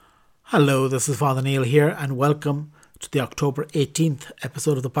Hello, this is Father Neil here, and welcome to the October 18th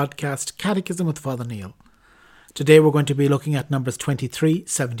episode of the podcast Catechism with Father Neil. Today we're going to be looking at numbers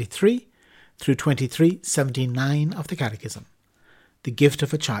 2373 through 2379 of the Catechism. The Gift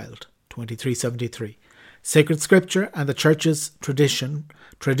of a Child, 2373. Sacred Scripture and the Church's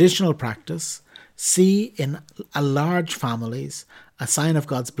traditional practice see in large families a sign of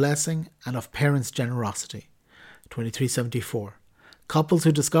God's blessing and of parents' generosity, 2374. Couples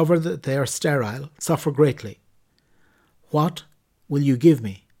who discover that they are sterile suffer greatly. What will you give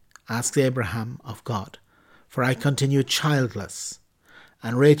me? Asks Abraham of God, for I continue childless.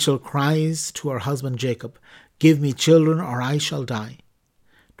 And Rachel cries to her husband Jacob, give me children or I shall die.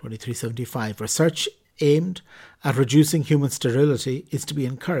 2375. Research aimed at reducing human sterility is to be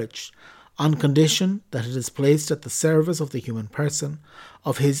encouraged, on condition that it is placed at the service of the human person,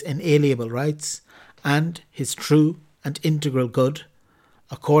 of his inalienable rights, and his true and integral good,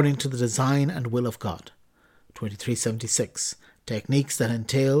 according to the design and will of God. 2376. Techniques that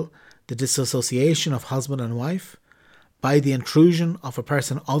entail the disassociation of husband and wife by the intrusion of a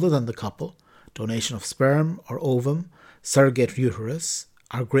person other than the couple, donation of sperm or ovum, surrogate uterus,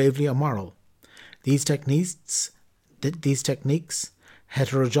 are gravely immoral. These techniques,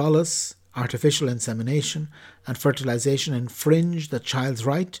 heterologous, artificial insemination and fertilization, infringe the child's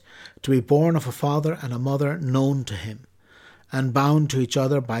right to be born of a father and a mother known to him and bound to each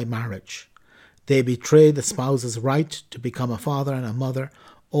other by marriage. They betray the spouse's right to become a father and a mother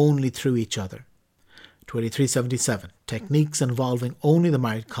only through each other. 2377. Techniques involving only the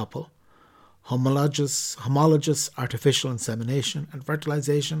married couple, homologous artificial insemination and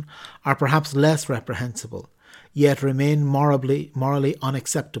fertilization, are perhaps less reprehensible, yet remain morally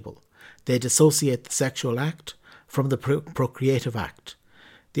unacceptable. They dissociate the sexual act from the procreative act.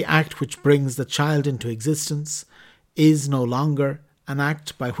 The act which brings the child into existence is no longer an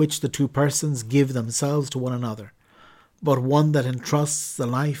act by which the two persons give themselves to one another, but one that entrusts the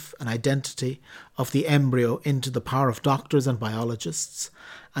life and identity of the embryo into the power of doctors and biologists,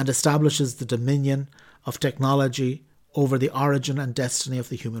 and establishes the dominion of technology over the origin and destiny of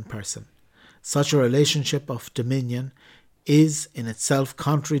the human person. Such a relationship of dominion is in itself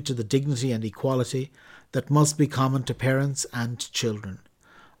contrary to the dignity and equality that must be common to parents and children.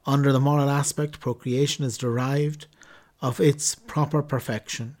 Under the moral aspect, procreation is deprived of its proper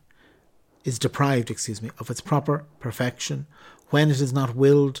perfection when it is not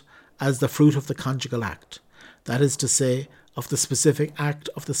willed as the fruit of the conjugal act, that is to say, of the specific act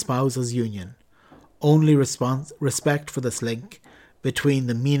of the spouses' union. Only respect for this link between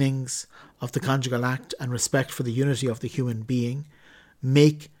the meanings of the conjugal act and respect for the unity of the human being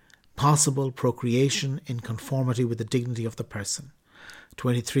make possible procreation in conformity with the dignity of the person.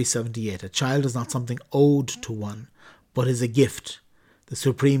 2378. A child is not something owed to one, but is a gift. The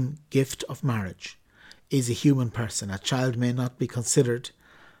supreme gift of marriage is a human person. A child may not be considered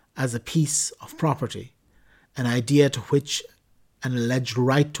as a piece of property, an idea to which an alleged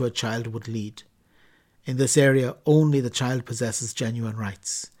right to a child would lead. In this area, only the child possesses genuine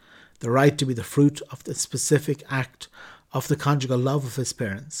rights. The right to be the fruit of the specific act of the conjugal love of his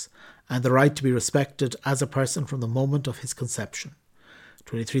parents, and the right to be respected as a person from the moment of his conception.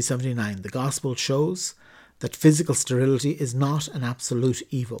 2379. The Gospel shows that physical sterility is not an absolute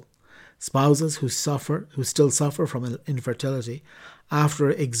evil. Spouses who still suffer from infertility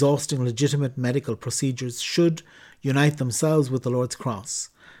after exhausting legitimate medical procedures should unite themselves with the Lord's cross,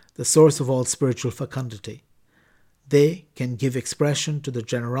 the source of all spiritual fecundity. They can give expression to their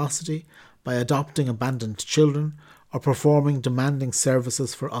generosity by adopting abandoned children or performing demanding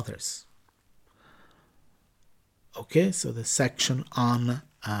services for others. Okay, so the section on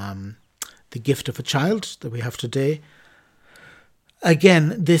the gift of a child that we have today.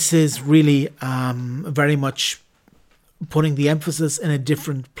 Again, this is really very much putting the emphasis in a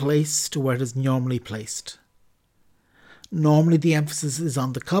different place to where it is normally placed. Normally the emphasis is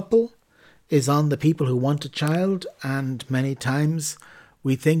on the couple, is on the people who want a child, and many times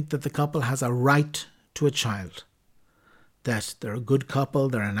we think that the couple has a right to a child. That they're a good couple,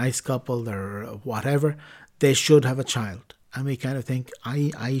 they're a nice couple, they're whatever, they should have a child. And we kind of think,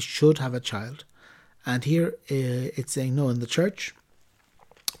 I should have a child. And here it's saying, no, in the church,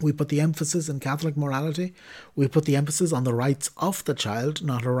 we put the emphasis in Catholic morality, we put the emphasis on the rights of the child,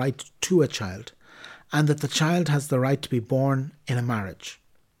 not a right to a child. And that the child has the right to be born in a marriage.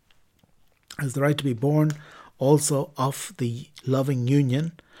 Has the right to be born also of the loving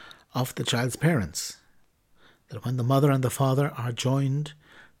union of the child's parents. That when the mother and the father are joined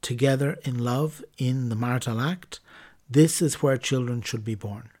together in love in the marital act, this is where children should be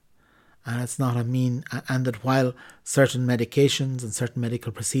born. And it's not and that while certain medications and certain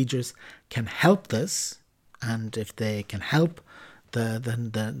medical procedures can help this, and if they can help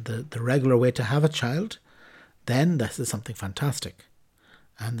the regular way to have a child, then this is something fantastic.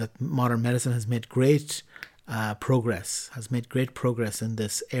 And that modern medicine has made great progress in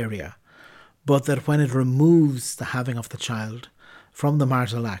this area. But that when it removes the having of the child from the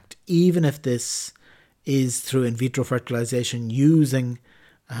marital act, even if this is through in vitro fertilization using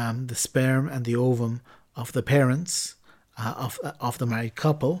the sperm and the ovum of the parents of the married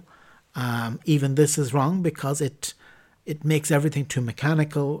couple, even this is wrong, because it makes everything too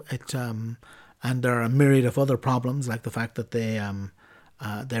mechanical. And there are a myriad of other problems, like the fact that they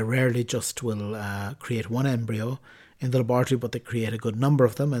rarely just will create one embryo in the laboratory, but they create a good number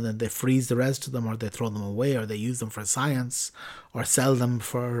of them, and then they freeze the rest of them, or they throw them away, or they use them for science, or sell them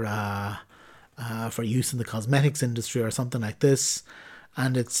for use in the cosmetics industry or something like this.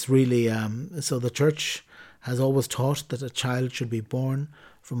 And it's really so the church has always taught that a child should be born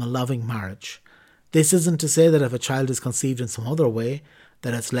from a loving marriage. This isn't to say that if a child is conceived in some other way,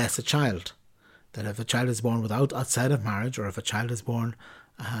 that it's less a child. That if a child is born outside of marriage, or if a child is born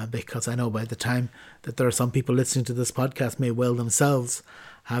because I know by the time that there are some people listening to this podcast may well themselves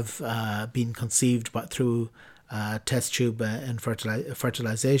have been conceived through test tube and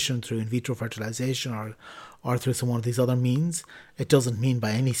fertilization, through in vitro fertilization, or through some one of these other means. It doesn't mean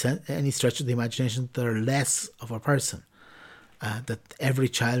by any stretch of the imagination that they're less of a person. That every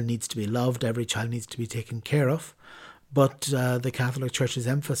child needs to be loved, every child needs to be taken care of. But the Catholic Church is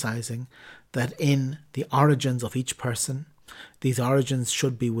emphasizing that in the origins of each person, these origins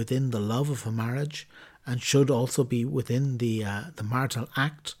should be within the love of a marriage, and should also be within the marital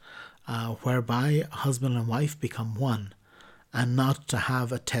act, whereby husband and wife become one, and not to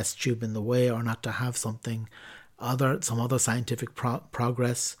have a test tube in the way, or not to have some other scientific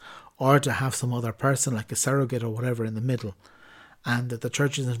progress, or to have some other person like a surrogate or whatever in the middle. And that the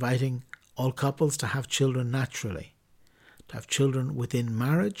Church is inviting all couples to have children naturally, to have children within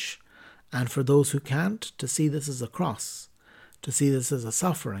marriage, and for those who can't, to see this as a cross, to see this as a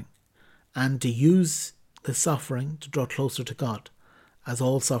suffering, and to use the suffering to draw closer to God. As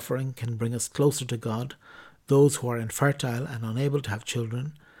all suffering can bring us closer to God, those who are infertile and unable to have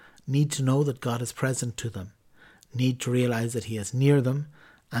children need to know that God is present to them, need to realize that He is near them,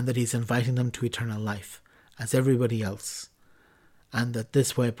 and that He's inviting them to eternal life, as everybody else. And that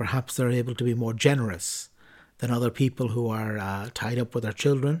this way perhaps they're able to be more generous than other people who are tied up with their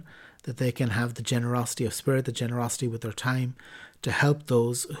children, that they can have the generosity of spirit, the generosity with their time, to help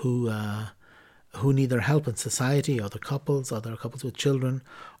those who need their help in society, other couples with children,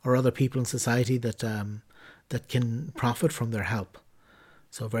 or other people in society that can profit from their help.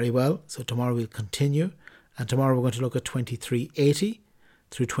 So very well. So tomorrow we'll continue, and tomorrow we're going to look at 2380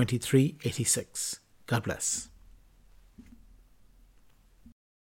 through 2386. God bless.